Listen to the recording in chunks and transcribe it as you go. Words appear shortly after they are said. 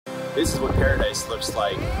This is what paradise looks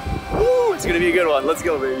like. Woo, it's gonna be a good one. Let's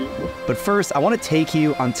go, baby. But first, I want to take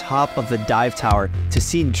you on top of the dive tower to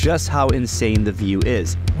see just how insane the view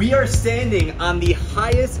is. We are standing on the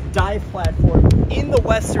highest dive platform in the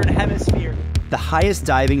Western Hemisphere. The highest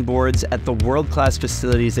diving boards at the world-class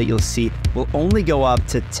facilities that you'll see will only go up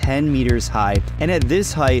to 10 meters high, and at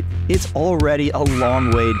this height, it's already a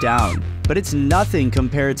long way down. But it's nothing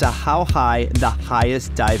compared to how high the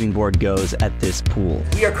highest diving board goes at this pool.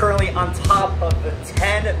 We are currently on top of the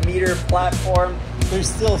 10-meter platform. There's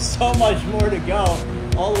still so much more to go,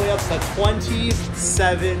 all the way up to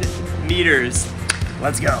 27 meters.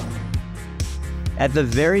 Let's go. At the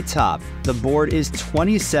very top, the board is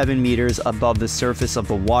 27 meters above the surface of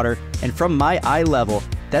the water, and from my eye level,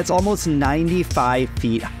 that's almost 95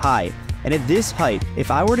 feet high. And at this height,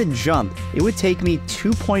 if I were to jump, it would take me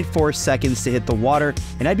 2.4 seconds to hit the water,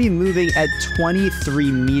 and I'd be moving at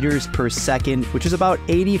 23 meters per second, which is about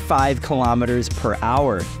 85 kilometers per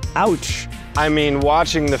hour. Ouch. I mean,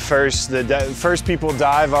 watching the first people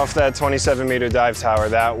dive off that 27-meter dive tower,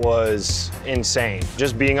 that was insane.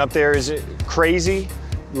 Just being up there is crazy,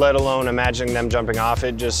 let alone imagining them jumping off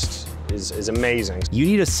it just is amazing. You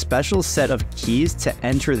need a special set of keys to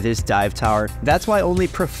enter this dive tower. That's why only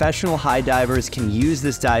professional high divers can use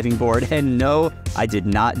this diving board, and no, I did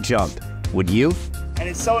not jump. Would you? And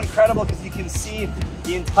it's so incredible because you can see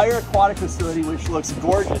the entire aquatic facility, which looks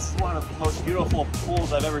gorgeous. It's one of the most beautiful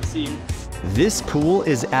pools I've ever seen. This pool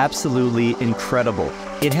is absolutely incredible.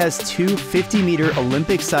 It has two 50-meter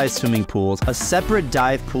Olympic-sized swimming pools, a separate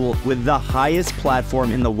dive pool with the highest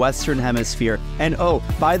platform in the Western Hemisphere, and oh,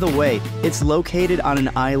 by the way, it's located on an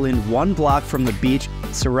island 1 block from the beach,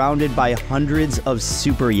 surrounded by hundreds of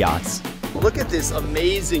super yachts. Look at this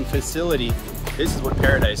amazing facility. This is what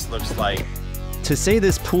paradise looks like. To say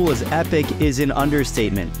this pool is epic is an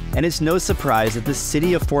understatement, and it's no surprise that the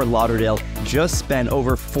city of Fort Lauderdale just spent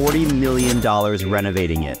over $40 million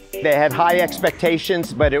renovating it. They had high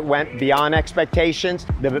expectations, but it went beyond expectations.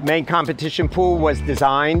 The main competition pool was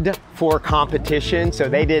designed for competition, so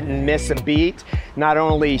they didn't miss a beat. Not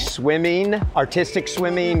only swimming, artistic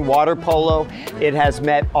swimming, water polo, it has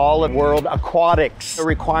met all of world aquatics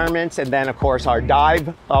requirements, and then of course our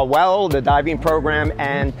dive well, the diving program,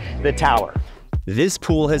 and the tower. This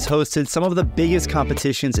pool has hosted some of the biggest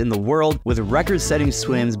competitions in the world, with record-setting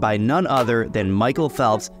swims by none other than Michael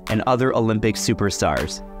Phelps and other Olympic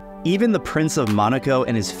superstars. Even the Prince of Monaco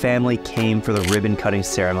and his family came for the ribbon-cutting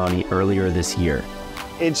ceremony earlier this year.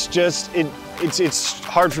 It's just, it's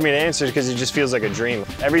hard for me to answer because it just feels like a dream.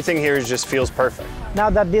 Everything here just feels perfect. Now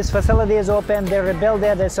that this facility is open, they rebuilt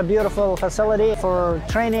it. It's a beautiful facility for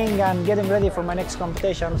training and getting ready for my next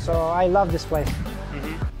competition, so I love this place.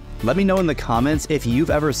 Let me know in the comments if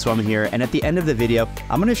you've ever swum here, and at the end of the video,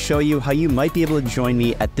 I'm going to show you how you might be able to join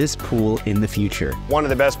me at this pool in the future. One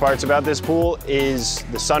of the best parts about this pool is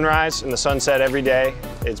the sunrise and the sunset every day.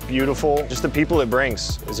 It's beautiful. Just the people it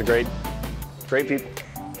brings is a great people.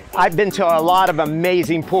 I've been to a lot of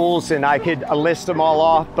amazing pools, and I could list them all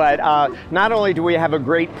off, but not only do we have a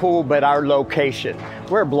great pool, but our location.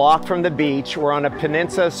 We're a block from the beach. We're on a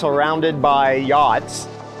peninsula surrounded by yachts.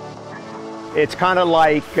 It's kind of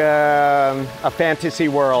like a fantasy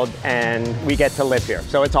world, and we get to live here,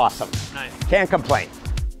 so it's awesome. Nice. Can't complain.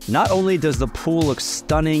 Not only does the pool look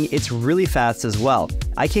stunning, it's really fast as well.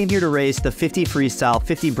 I came here to race the 50 freestyle,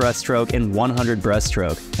 50 breaststroke, and 100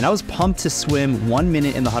 breaststroke, and I was pumped to swim 1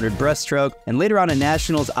 minute in the 100 breaststroke, and later on in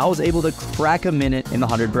nationals, I was able to crack a minute in the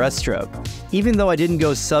 100 breaststroke. Even though I didn't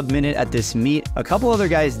go sub-minute at this meet, a couple other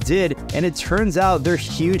guys did, and it turns out they're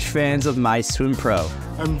huge fans of MySwimPro.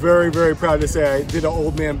 I'm very, very proud to say I did an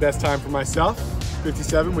old man best time for myself,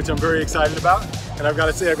 57, which I'm very excited about. And I've got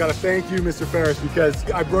to say, I've got to thank you, Mr. Ferris, because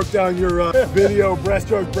I broke down your video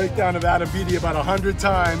breaststroke breakdown of Adam Beatty about 100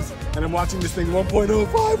 times, and I'm watching this thing 1.05,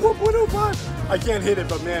 1.05. I can't hit it,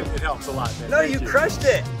 but man, it helps a lot, man. No, you crushed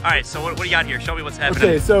it. All right, so what do you got here? Show me what's happening.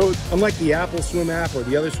 Okay, so unlike the Apple Swim app or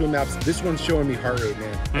the other swim apps, this one's showing me heart rate,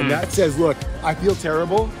 man. And that says, look, I feel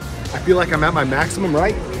terrible. I feel like I'm at my maximum,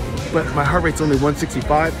 right? But my heart rate's only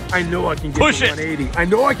 165. I know I can get to 180. I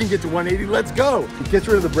know I can get to 180. Let's go. It gets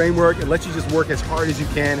rid of the brain work. It lets you just work as hard as you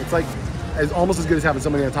can. It's like almost as good as having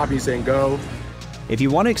somebody on top of you saying go. If you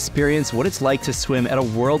want to experience what it's like to swim at a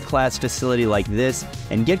world-class facility like this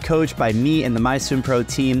and get coached by me and the MySwimPro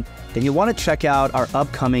team, then you'll want to check out our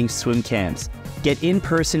upcoming swim camps. Get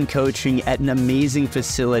in-person coaching at an amazing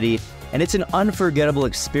facility, and it's an unforgettable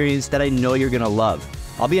experience that I know you're going to love.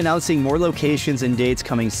 I'll be announcing more locations and dates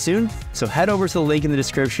coming soon, so head over to the link in the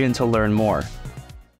description to learn more.